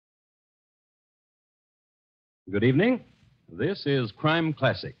Good evening. This is Crime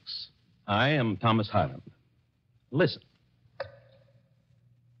Classics. I am Thomas Hyland. Listen.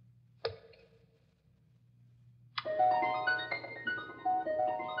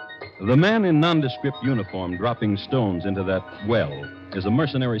 The man in nondescript uniform dropping stones into that well is a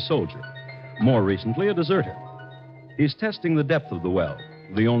mercenary soldier, more recently a deserter. He's testing the depth of the well,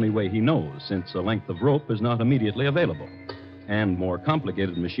 the only way he knows, since a length of rope is not immediately available, and more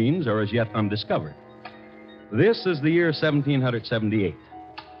complicated machines are as yet undiscovered. This is the year 1778,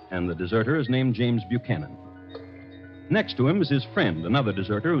 and the deserter is named James Buchanan. Next to him is his friend, another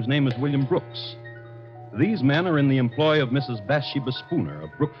deserter whose name is William Brooks. These men are in the employ of Mrs. Bathsheba Spooner of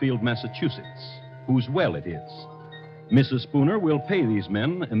Brookfield, Massachusetts, whose well it is. Mrs. Spooner will pay these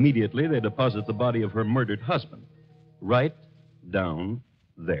men immediately they deposit the body of her murdered husband, right down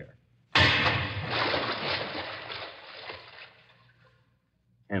there.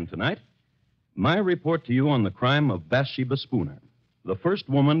 And tonight, my report to you on the crime of Bathsheba Spooner, the first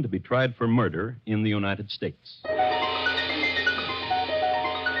woman to be tried for murder in the United States.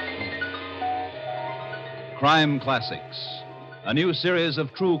 Crime Classics, a new series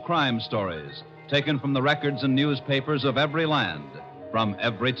of true crime stories taken from the records and newspapers of every land, from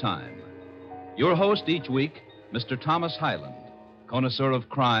every time. Your host each week, Mr. Thomas Hyland, connoisseur of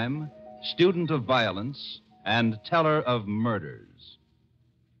crime, student of violence, and teller of murders.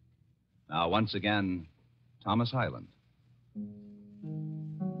 Now, once again, Thomas Hyland.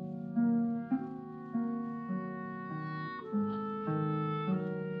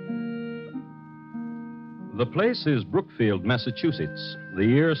 The place is Brookfield, Massachusetts, the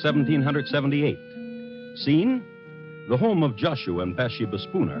year 1778. Scene, the home of Joshua and Bathsheba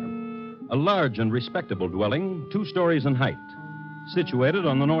Spooner, a large and respectable dwelling, 2 stories in height, situated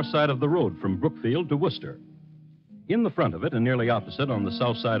on the north side of the road from Brookfield to Worcester. In the front of it, and nearly opposite on the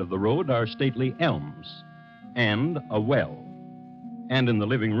south side of the road, are stately elms and a well. And in the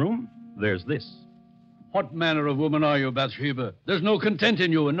living room, there's this. What manner of woman are you, Bathsheba? There's no content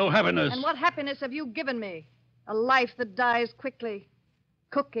in you and no happiness. And what happiness have you given me? A life that dies quickly,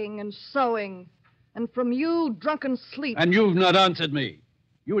 cooking and sewing, and from you, drunken sleep. And you've not answered me.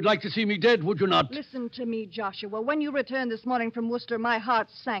 You would like to see me dead, would you not? Listen to me, Joshua. When you returned this morning from Worcester, my heart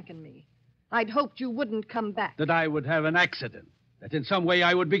sank in me. I'd hoped you wouldn't come back. That I would have an accident. That in some way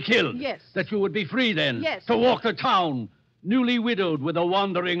I would be killed. Yes. That you would be free then. Yes. To walk the town, newly widowed with a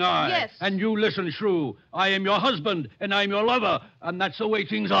wandering eye. Yes. And you listen, shrew. I am your husband, and I'm your lover, and that's the way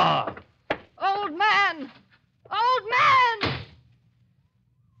things are. Old man! Old man!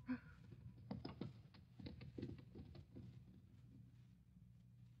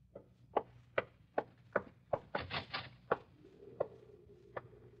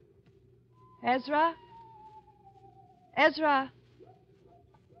 Ezra? Ezra?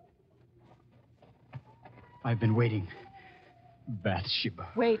 I've been waiting. Bathsheba.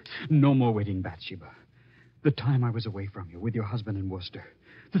 Wait. No more waiting, Bathsheba. The time I was away from you with your husband in Worcester.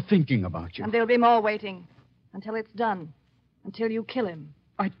 The thinking about you. And there'll be more waiting. Until it's done. Until you kill him.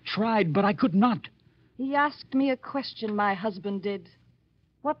 I tried, but I could not. He asked me a question, my husband did.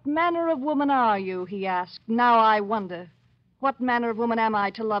 What manner of woman are you, he asked. Now I wonder. What manner of woman am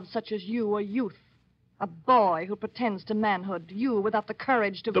I to love such as you, a youth? A boy who pretends to manhood. You without the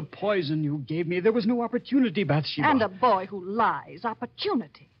courage to... The poison you gave me, there was no opportunity, Bathsheba. And a boy who lies.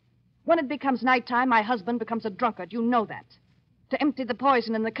 Opportunity. When it becomes nighttime, my husband becomes a drunkard. You know that. To empty the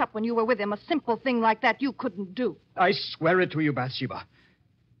poison in the cup when you were with him, a simple thing like that you couldn't do. I swear it to you, Bathsheba.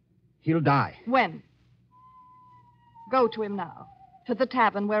 He'll die. When? Go to him now. To the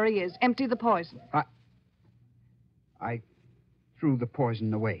tavern where he is. Empty the poison. I threw the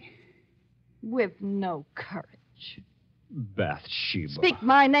poison away. With no courage. Bathsheba. Speak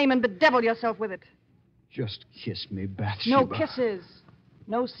my name and bedevil yourself with it. Just kiss me, Bathsheba. No kisses.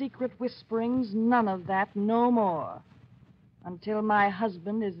 No secret whisperings. None of that. No more. Until my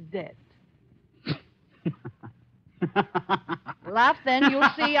husband is dead. Laugh then. You'll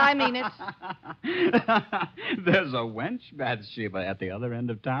see I mean it. There's a wench, Bathsheba, at the other end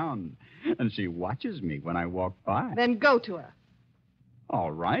of town. And she watches me when I walk by. Then go to her.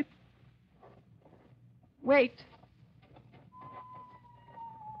 All right. Wait.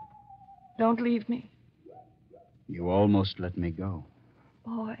 Don't leave me. You almost let me go.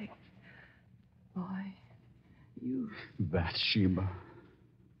 Boy, you... Bathsheba.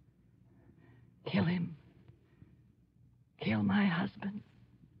 Kill him. Kill my husband.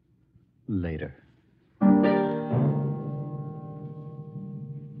 Later.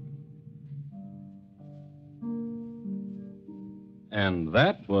 And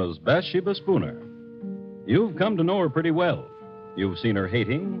that was Bathsheba Spooner. You've come to know her pretty well. You've seen her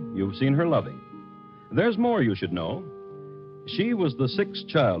hating, you've seen her loving. There's more you should know. She was the sixth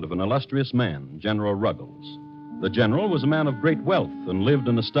child of an illustrious man, General Ruggles. The general was a man of great wealth and lived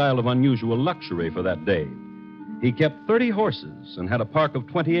in a style of unusual luxury for that day. He kept 30 horses and had a park of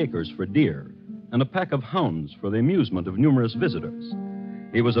 20 acres for deer and a pack of hounds for the amusement of numerous visitors.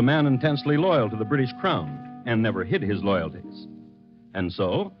 He was a man intensely loyal to the British Crown and never hid his loyalties. And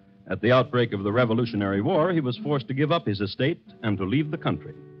so, at the outbreak of the Revolutionary War, he was forced to give up his estate and to leave the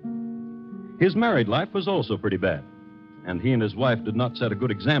country. His married life was also pretty bad, and he and his wife did not set a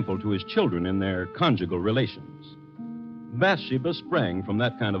good example to his children in their conjugal relations. Bathsheba sprang from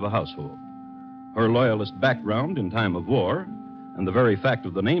that kind of a household. Her loyalist background in time of war, and the very fact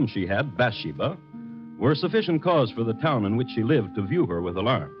of the name she had, Bathsheba, were sufficient cause for the town in which she lived to view her with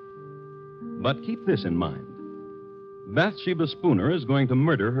alarm. But keep this in mind. Bathsheba Spooner is going to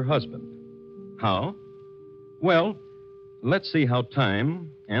murder her husband. How? Well, let's see how time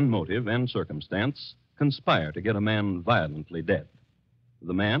and motive and circumstance conspire to get a man violently dead.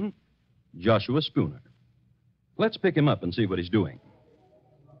 The man, Joshua Spooner. Let's pick him up and see what he's doing.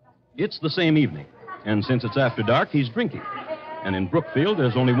 It's the same evening, and since it's after dark, he's drinking. And in Brookfield,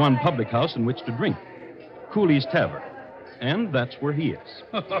 there's only one public house in which to drink, Cooley's Tavern. And that's where he is.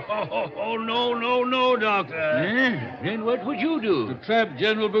 Oh, no, Doctor. Then what would you do? To trap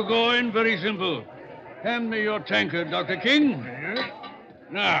General Burgoyne, very simple. Hand me your tankard, Dr. King.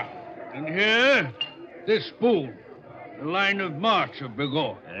 Now, and here, this spoon, the line of march of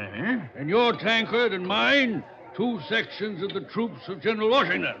Burgoyne. And your tankard and mine, 2 sections of the troops of General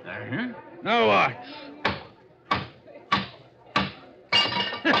Washington. Now watch.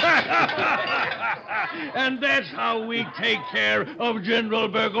 And that's how we take care of General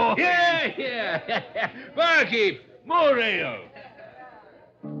Burgoyne. Yeah. Barkeep, more ale.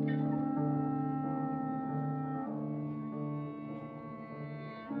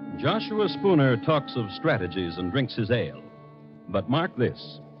 Joshua Spooner talks of strategies and drinks his ale. But mark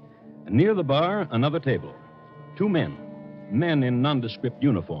this. Near the bar, another table. 2 men in nondescript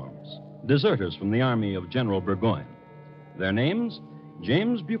uniforms, deserters from the army of General Burgoyne. Their names,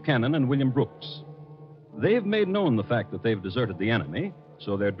 James Buchanan and William Brooks. They've made known the fact that they've deserted the enemy,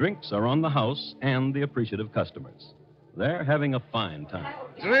 so their drinks are on the house and the appreciative customers. They're having a fine time.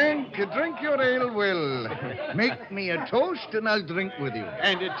 Drink your ale, Will. Make me a toast, and I'll drink with you.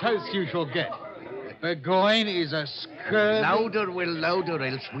 And a toast you shall get. Burgoyne is a scurvy... Louder, Will, louder,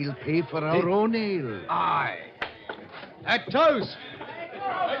 else we'll pay for our own ale. Aye. A toast.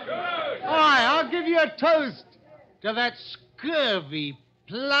 Aye, I'll give you a toast to that scurvy,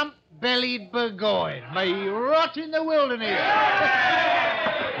 plump-bellied Burgoyne. May he rot in the wilderness.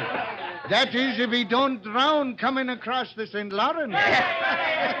 That is, if he don't drown coming across the St. Lawrence.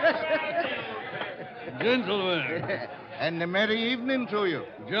 Gentlemen. And a merry evening to you.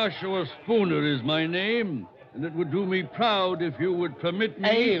 Joshua Spooner is my name, and it would do me proud if you would permit me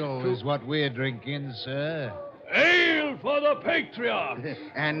Ale is what we're drinking, sir. Ale for the patriot!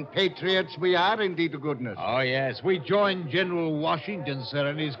 And patriots we are, indeed, to goodness. Oh, yes. We joined General Washington, sir,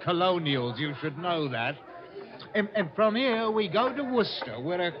 and his colonials. You should know that. And from here, we go to Worcester,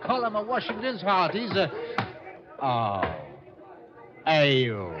 where a column of Washington's hearties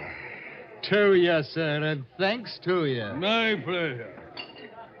ale. To you, sir, and thanks to you. My pleasure.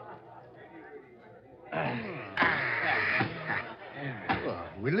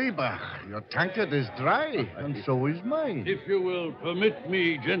 Willie, your tankard is dry, and so is mine. If you will permit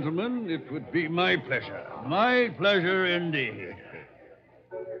me, gentlemen, it would be my pleasure. My pleasure indeed.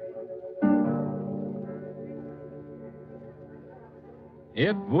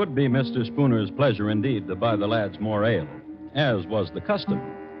 It would be Mr. Spooner's pleasure indeed to buy the lads more ale, as was the custom.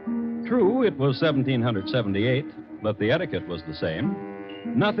 True, it was 1778, but the etiquette was the same.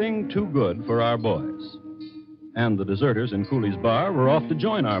 Nothing too good for our boys. And the deserters in Cooley's bar were off to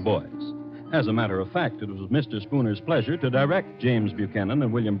join our boys. As a matter of fact, it was Mr. Spooner's pleasure to direct James Buchanan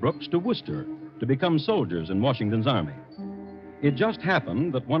and William Brooks to Worcester to become soldiers in Washington's army. It just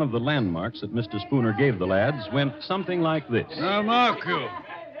happened that one of the landmarks that Mr. Spooner gave the lads went something like this. Now, mark you.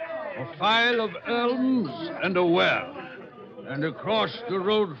 A file of elms and a well. And across the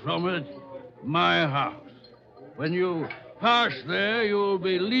road from it, my house. When you pass there, you'll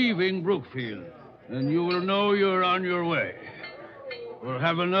be leaving Brookfield. And you will know you're on your way. We'll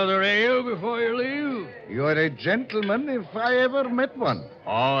have another ale before you leave. You're a gentleman if I ever met one.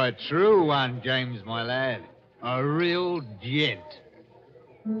 Oh, a true one, James, my lad. A real gent.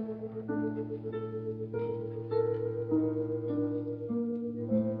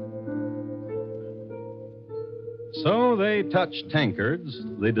 So they touched tankards,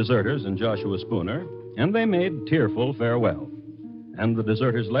 the deserters and Joshua Spooner, and they made tearful farewell. And the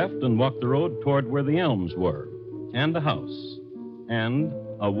deserters left and walked the road toward where the elms were, and a house, and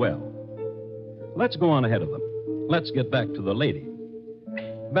a well. Let's go on ahead of them. Let's get back to the lady.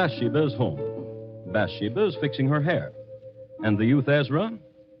 Bathsheba is home. Bathsheba is fixing her hair. And the youth Ezra,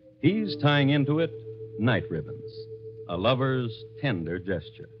 he's tying into it night ribbons, a lover's tender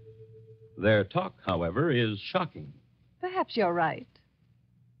gesture. Their talk, however, is shocking. Perhaps you're right.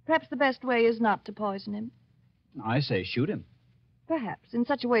 Perhaps the best way is not to poison him. I say shoot him. Perhaps, in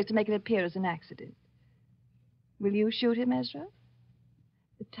such a way as to make it appear as an accident. Will you shoot him, Ezra?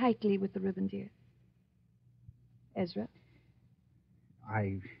 Tightly with the ribbon, dear. Ezra?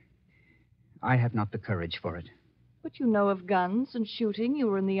 I have not the courage for it. But you know of guns and shooting. You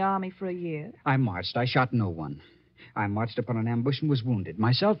were in the army for a year. I marched. I shot no one. I marched upon an ambush and was wounded.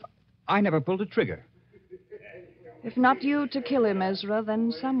 Myself, I never pulled a trigger. If not you to kill him, Ezra,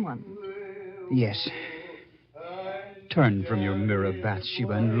 then someone. Yes. Turn from your mirror,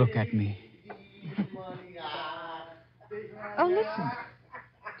 Bathsheba, and look at me. Oh, listen.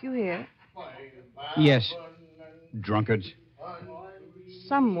 Do you hear? Yes. Drunkards.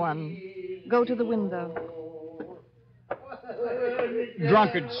 Someone. Go to the window.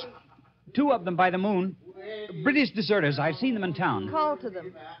 Drunkards. 2 of them by the moon. British deserters. I've seen them in town. Call to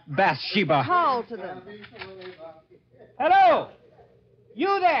them. Bathsheba. Call to them. Hello!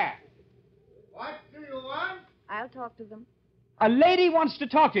 You there! What do you want? I'll talk to them. A lady wants to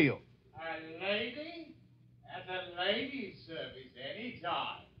talk to you. A lady? At a lady's service any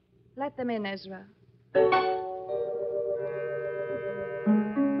time. Let them in, Ezra.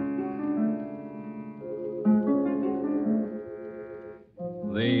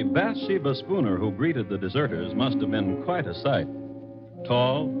 The Bathsheba Spooner who greeted the deserters must have been quite a sight.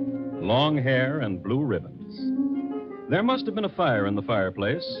 Tall, long hair, and blue ribbons. There must have been a fire in the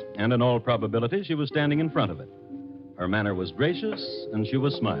fireplace, and in all probability, she was standing in front of it. Her manner was gracious, and she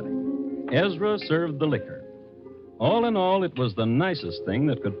was smiling. Ezra served the liquor. All in all, it was the nicest thing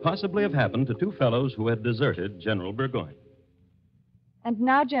that could possibly have happened to 2 fellows who had deserted General Burgoyne. And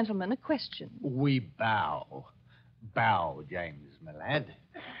now, gentlemen, a question. We bow. Bow, James, my lad.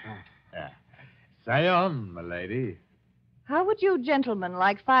 Say on, my lady. How would you gentlemen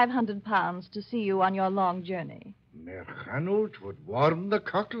like 500 pounds to see you on your long journey? Merchano, 'twould warm the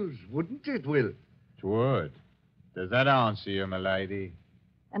cockles, wouldn't it, Will? 'Twould. Does that answer you, my lady?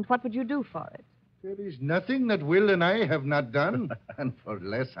 And what would you do for it? There is nothing that Will and I have not done, and for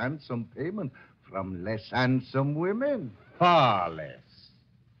less handsome payment from less handsome women. Far less.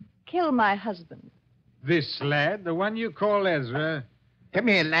 Kill my husband. This lad, the one you call Ezra. Come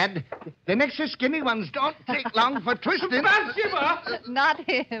here, lad. The next skinny ones don't take long for twisting. Not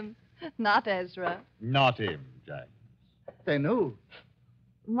him. Not Ezra. Not him, James. Then who?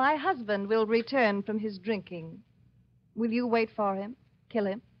 My husband will return from his drinking. Will you wait for him? Kill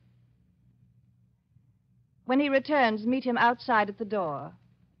him? When he returns, meet him outside at the door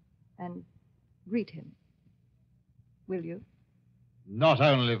and greet him. Will you? Not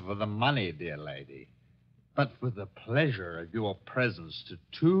only for the money, dear lady, but for the pleasure of your presence to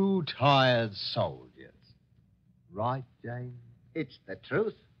 2 tired soldiers. Right, James? It's the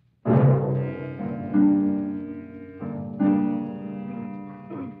truth.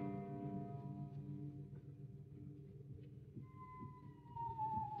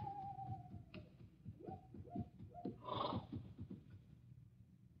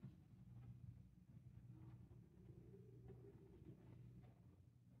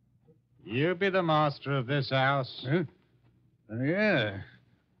 You be the master of this house. Huh? Yeah.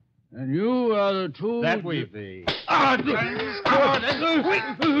 And you are the 2... That we be.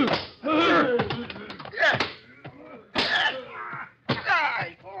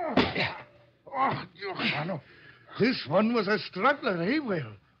 This one was a struggler, eh,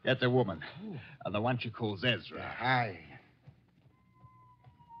 Will? Get the woman. And the one she calls Ezra. Aye.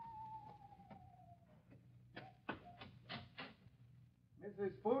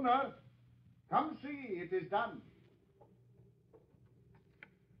 Mrs. Spooner, come see, it is done.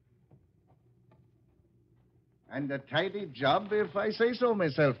 And a tidy job, if I say so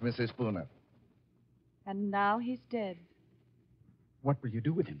myself, Mrs. Spooner. And now he's dead. What will you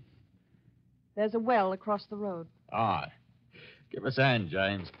do with him? There's a well across the road. Aye. Give us a hand,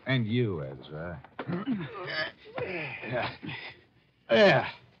 James. And you, Ezra. There.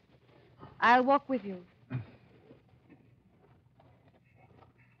 I'll walk with you.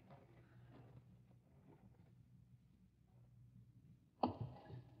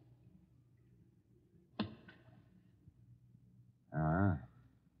 Ah.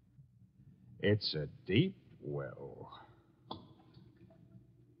 It's a deep well.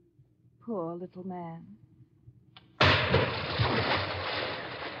 Poor little man.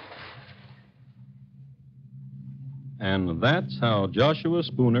 And that's how Joshua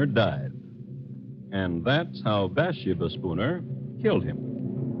Spooner died. And that's how Bathsheba Spooner killed him.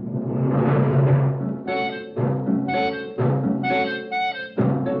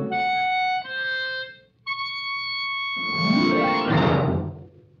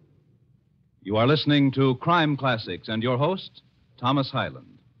 You are listening to Crime Classics and your host, Thomas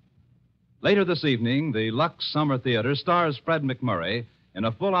Hyland. Later this evening, the Lux Summer Theater stars Fred McMurray in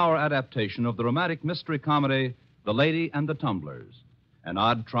a full-hour adaptation of the romantic mystery comedy The Lady and the Tumblers, an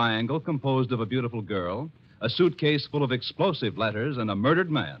odd triangle composed of a beautiful girl, a suitcase full of explosive letters, and a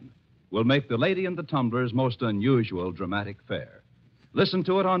murdered man will make The Lady and the Tumblers' most unusual dramatic fare. Listen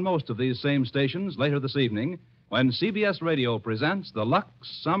to it on most of these same stations later this evening when CBS Radio presents the Lux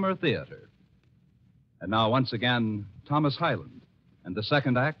Summer Theater. And now, once again, Thomas Hyland and the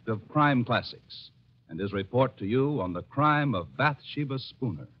second act of Crime Classics and his report to you on the crime of Bathsheba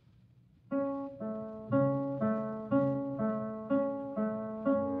Spooner.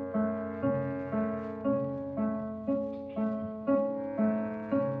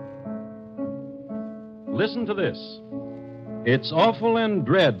 Listen to this. It's awful and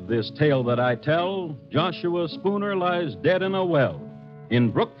dread, this tale that I tell. Joshua Spooner lies dead in a well in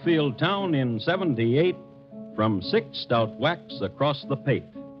Brookfield town in 78 from 6 stout whacks across the pate.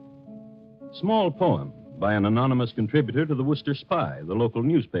 Small poem by an anonymous contributor to the Worcester Spy, the local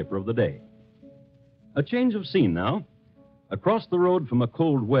newspaper of the day. A change of scene now. Across the road from a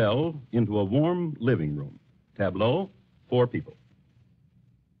cold well into a warm living room. Tableau, 4 people.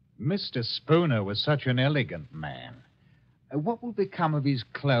 Mr. Spooner was such an elegant man. What will become of his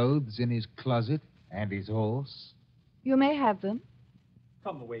clothes in his closet and his horse? You may have them.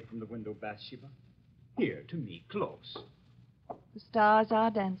 Come away from the window, Bathsheba. Here, to me, close. The stars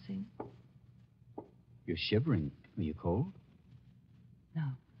are dancing. You're shivering. Are you cold? No.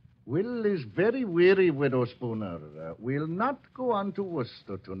 Will is very weary, Widow Spooner. We'll not go on to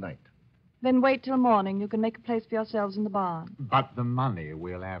Worcester tonight. Then wait till morning. You can make a place for yourselves in the barn. But the money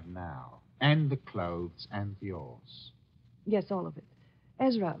we'll have now, and the clothes and the horse. Yes, all of it.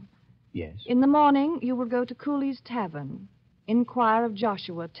 Ezra, Yes. in the morning you will go to Cooley's Tavern. Inquire of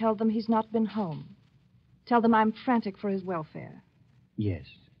Joshua. Tell them he's not been home. Tell them I'm frantic for his welfare. Yes.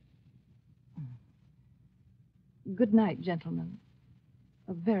 Good night, gentlemen.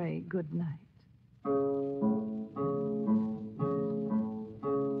 A very good night.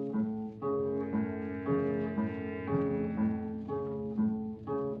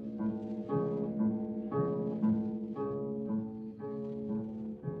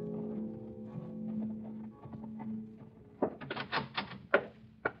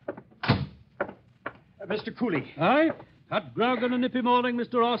 Mr. Cooley. Aye? Hot grog on a nippy morning,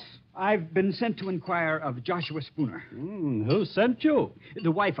 Mr. Ross? I've been sent to inquire of Joshua Spooner. Who sent you?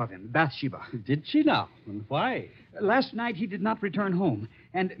 The wife of him, Bathsheba. Did she now? And why? Last night he did not return home,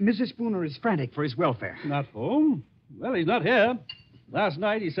 and Mrs. Spooner is frantic for his welfare. Not home? Well, he's not here. Last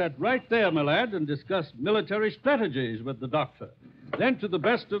night he sat right there, my lad, and discussed military strategies with the doctor. Then, to the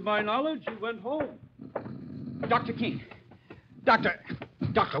best of my knowledge, he went home. Dr. King. Doctor,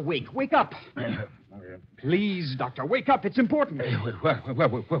 wake up. Please, Doctor, wake up. It's important.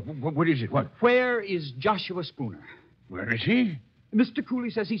 What is it? What? Where is Joshua Spooner? Where is he? Mr. Cooley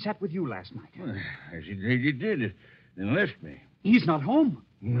says he sat with you last night. Well, as he did, then left me. He's not home.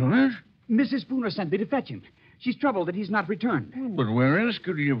 What? Mrs. Spooner sent me to fetch him. She's troubled that he's not returned. But where else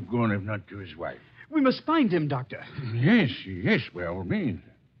could he have gone if not to his wife? We must find him, Doctor. Yes, by all means.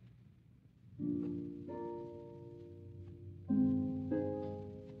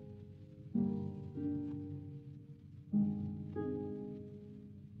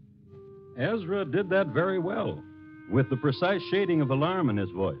 Ezra did that very well, with the precise shading of alarm in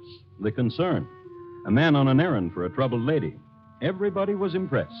his voice, the concern. A man on an errand for a troubled lady. Everybody was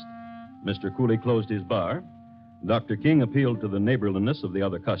impressed. Mr. Cooley closed his bar. Dr. King appealed to the neighborliness of the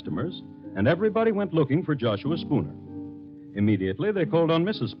other customers, and everybody went looking for Joshua Spooner. Immediately, they called on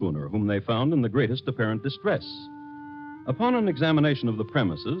Mrs. Spooner, whom they found in the greatest apparent distress. Upon an examination of the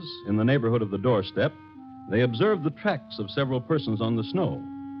premises, in the neighborhood of the doorstep, they observed the tracks of several persons on the snow.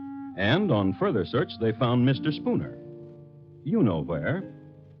 And on further search, they found Mr. Spooner. You know where.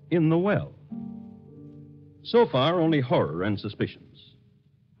 In the well. So far, only horror and suspicions.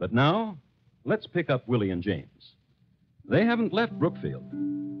 But now, let's pick up Willie and James. They haven't left Brookfield.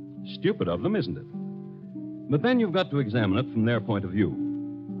 Stupid of them, isn't it? But then you've got to examine it from their point of view.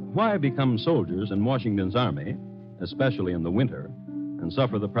 Why become soldiers in Washington's army, especially in the winter, and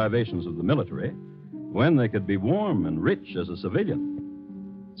suffer the privations of the military, when they could be warm and rich as a civilian?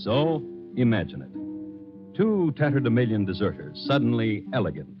 So, imagine it. 2 tatterdemalion deserters, suddenly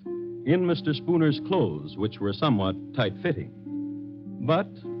elegant, in Mr. Spooner's clothes, which were somewhat tight-fitting. But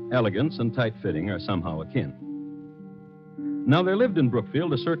elegance and tight-fitting are somehow akin. Now, there lived in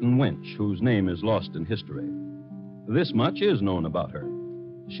Brookfield a certain wench whose name is lost in history. This much is known about her.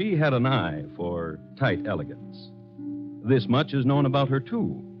 She had an eye for tight elegance. This much is known about her,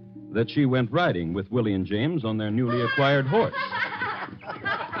 too, that she went riding with Willie and James on their newly acquired horse.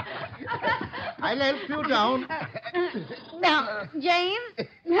 I'll help you down. Now, James?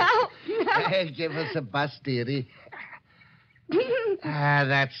 No. Give us a bus, dearie.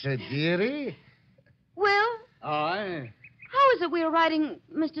 That's a dearie. Will, Aye. how is it we are riding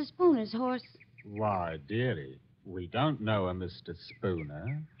Mr. Spooner's horse? Why, dearie, we don't know a Mr.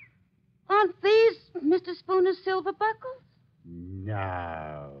 Spooner. Aren't these Mr. Spooner's silver buckles?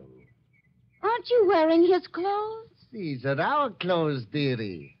 No. Aren't you wearing his clothes? These are our clothes,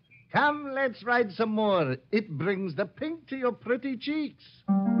 dearie. Come, let's ride some more. It brings the pink to your pretty cheeks.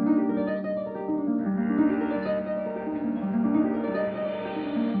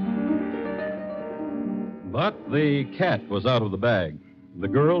 But the cat was out of the bag. The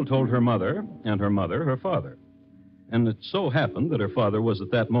girl told her mother, and her mother her father. And it so happened that her father was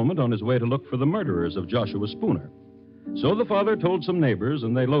at that moment on his way to look for the murderers of Joshua Spooner. So the father told some neighbors,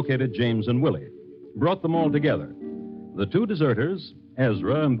 and they located James and Willie, brought them all together. The two deserters,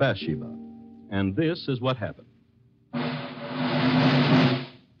 Ezra and Bathsheba. And this is what happened.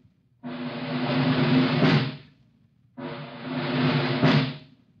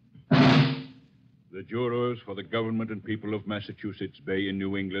 The jurors for the government and people of Massachusetts Bay in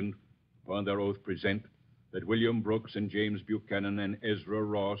New England, upon their oath, present that William Brooks and James Buchanan and Ezra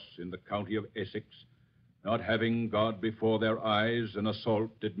Ross in the county of Essex, not having God before their eyes, an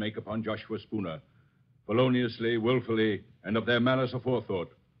assault did make upon Joshua Spooner, feloniously, willfully, and of their malice aforethought,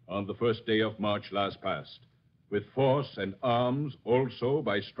 on the 1st day of March last past, with force and arms, also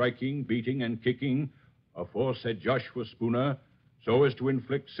by striking, beating, and kicking aforesaid Joshua Spooner, so as to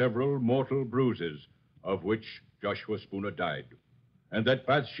inflict several mortal bruises, of which Joshua Spooner died. And that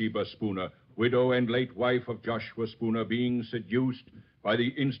Bathsheba Spooner, widow and late wife of Joshua Spooner, being seduced by the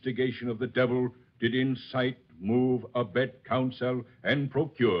instigation of the devil, did incite, move, abet, counsel, and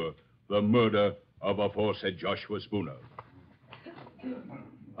procure the murder of aforesaid Joshua Spooner.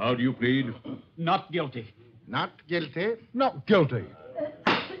 How do you plead? Not guilty. Not guilty. Not guilty.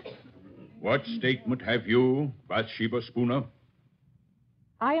 What statement have you, Bathsheba Spooner?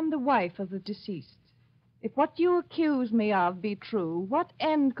 I am the wife of the deceased. If what you accuse me of be true, what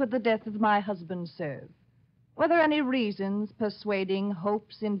end could the death of my husband serve? Were there any reasons, persuading,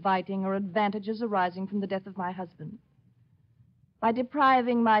 hopes, inviting, or advantages arising from the death of my husband? By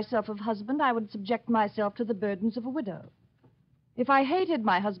depriving myself of husband, I would subject myself to the burdens of a widow. If I hated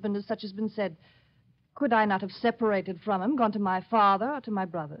my husband, as such has been said, could I not have separated from him, gone to my father or to my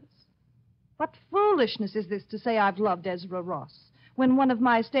brothers? What foolishness is this to say I've loved Ezra Ross, when one of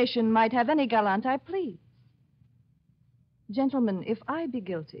my station might have any gallant I please? Gentlemen, if I be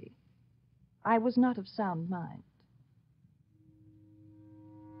guilty, I was not of sound mind.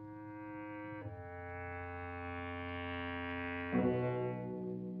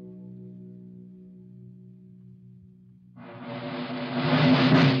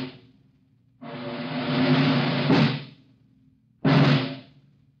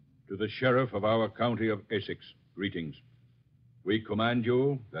 To the sheriff of our county of Essex, greetings. We command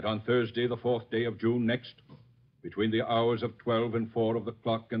you that on Thursday, the 4th day of June next, between the hours of 12 and 4 of the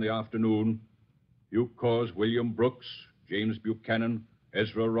clock in the afternoon, you cause William Brooks, James Buchanan,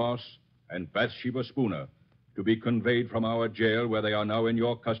 Ezra Ross, and Bathsheba Spooner to be conveyed from our jail, where they are now in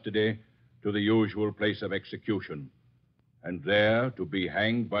your custody, to the usual place of execution, and there to be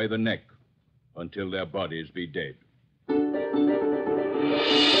hanged by the neck until their bodies be dead.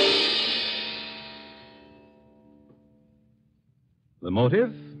 The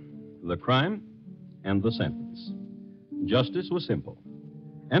motive, the crime, and the sentence. Justice was simple.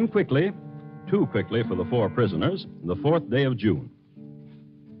 And quickly, too quickly for the four prisoners, the 4th day of June.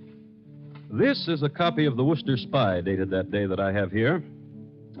 This is a copy of the Worcester Spy dated that day that I have here.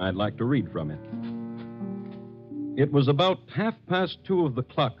 I'd like to read from it. It was about 2:30 of the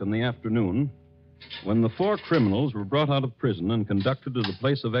clock in the afternoon when the four criminals were brought out of prison and conducted to the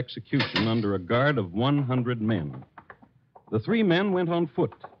place of execution under a guard of 100 men. The 3 men went on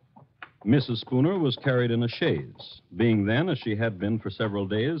foot. Mrs. Spooner was carried in a chaise, being then, as she had been for several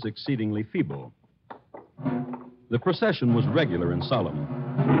days, exceedingly feeble. The procession was regular and solemn.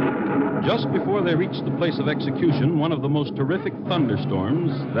 Just before they reached the place of execution, one of the most terrific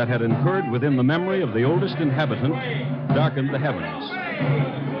thunderstorms that had occurred within the memory of the oldest inhabitant darkened the heavens.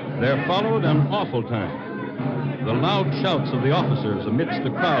 There followed an awful time. The loud shouts of the officers amidst a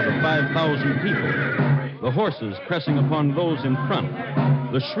crowd of 5,000 people. The horses pressing upon those in front.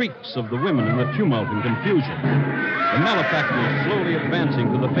 The shrieks of the women in the tumult and confusion. The malefactors slowly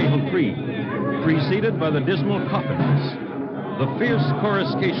advancing to the fatal tree, preceded by the dismal coffins. The fierce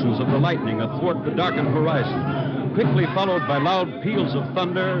coruscations of the lightning athwart the darkened horizon, quickly followed by loud peals of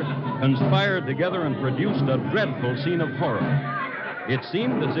thunder, conspired together and produced a dreadful scene of horror. It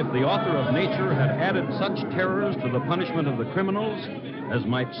seemed as if the author of nature had added such terrors to the punishment of the criminals as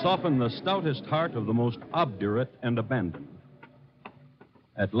might soften the stoutest heart of the most obdurate and abandoned.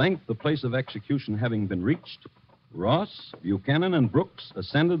 At length, the place of execution having been reached, Ross, Buchanan, and Brooks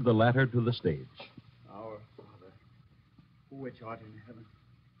ascended the ladder to the stage. Our Father, which art in heaven,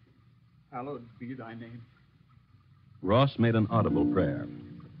 hallowed be thy name. Ross made an audible prayer.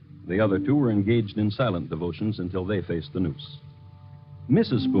 The other two were engaged in silent devotions until they faced the noose.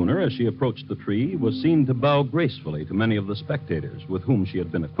 Mrs. Spooner, as she approached the tree, was seen to bow gracefully to many of the spectators with whom she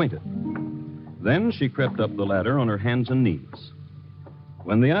had been acquainted. Then she crept up the ladder on her hands and knees.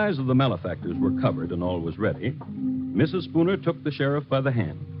 When the eyes of the malefactors were covered and all was ready, Mrs. Spooner took the sheriff by the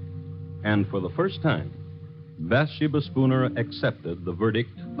hand. And for the first time, Bathsheba Spooner accepted the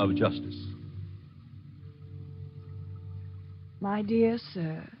verdict of justice. My dear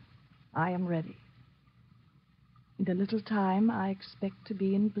sir, I am ready. In a little time, I expect to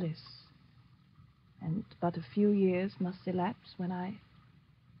be in bliss. And but a few years must elapse when I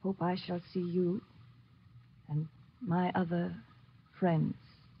hope I shall see you and my other friends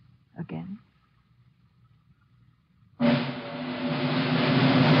again.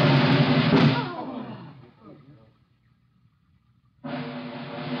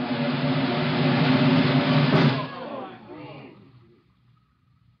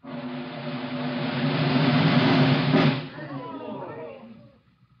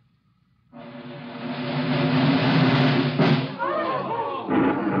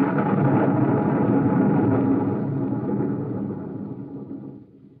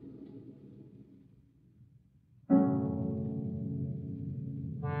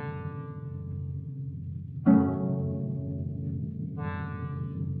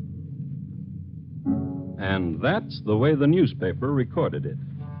 And that's the way the newspaper recorded it.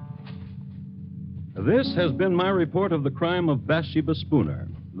 This has been my report of the crime of Bathsheba Spooner,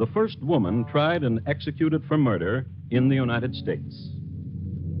 the first woman tried and executed for murder in the United States.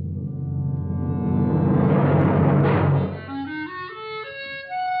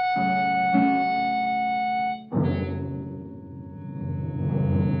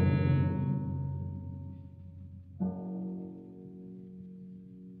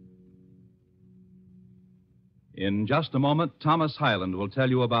 In just a moment, Thomas Hyland will tell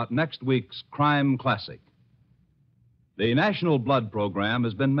you about next week's Crime Classic. The National Blood Program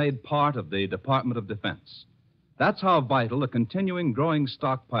has been made part of the Department of Defense. That's how vital a continuing growing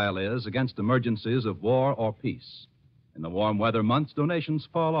stockpile is against emergencies of war or peace. In the warm weather months, donations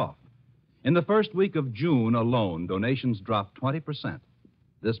fall off. In the first week of June alone, donations dropped 20%.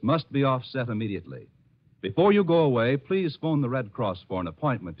 This must be offset immediately. Before you go away, please phone the Red Cross for an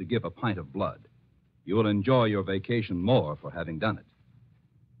appointment to give a pint of blood. You will enjoy your vacation more for having done it.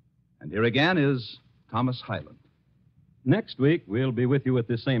 And here again is Thomas Hyland. Next week, we'll be with you at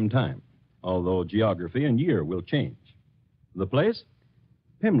the same time, although geography and year will change. The place?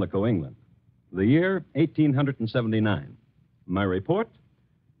 Pimlico, England. The year, 1879. My report?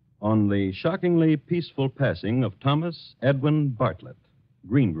 On the shockingly peaceful passing of Thomas Edwin Bartlett,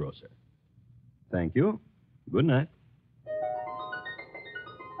 greengrocer. Thank you. Good night.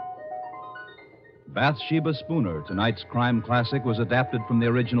 Bathsheba Spooner, tonight's crime classic, was adapted from the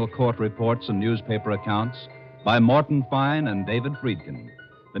original court reports and newspaper accounts by Morton Fine and David Friedkin.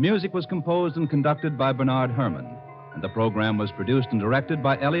 The music was composed and conducted by Bernard Herrmann, and the program was produced and directed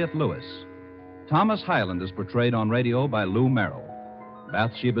by Elliott Lewis. Thomas Hyland is portrayed on radio by Lou Merrill.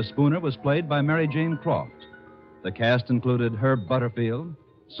 Bathsheba Spooner was played by Mary Jane Croft. The cast included Herb Butterfield,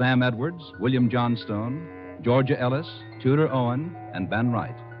 Sam Edwards, William Johnstone, Georgia Ellis, Tudor Owen, and Ben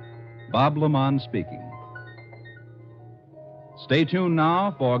Wright. Bob Lamont speaking. Stay tuned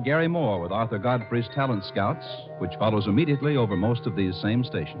now for Gary Moore with Arthur Godfrey's Talent Scouts, which follows immediately over most of these same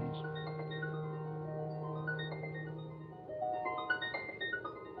stations.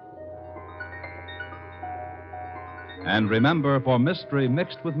 And remember, for mystery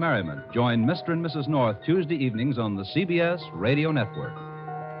mixed with merriment, join Mr. and Mrs. North Tuesday evenings on the CBS Radio Network.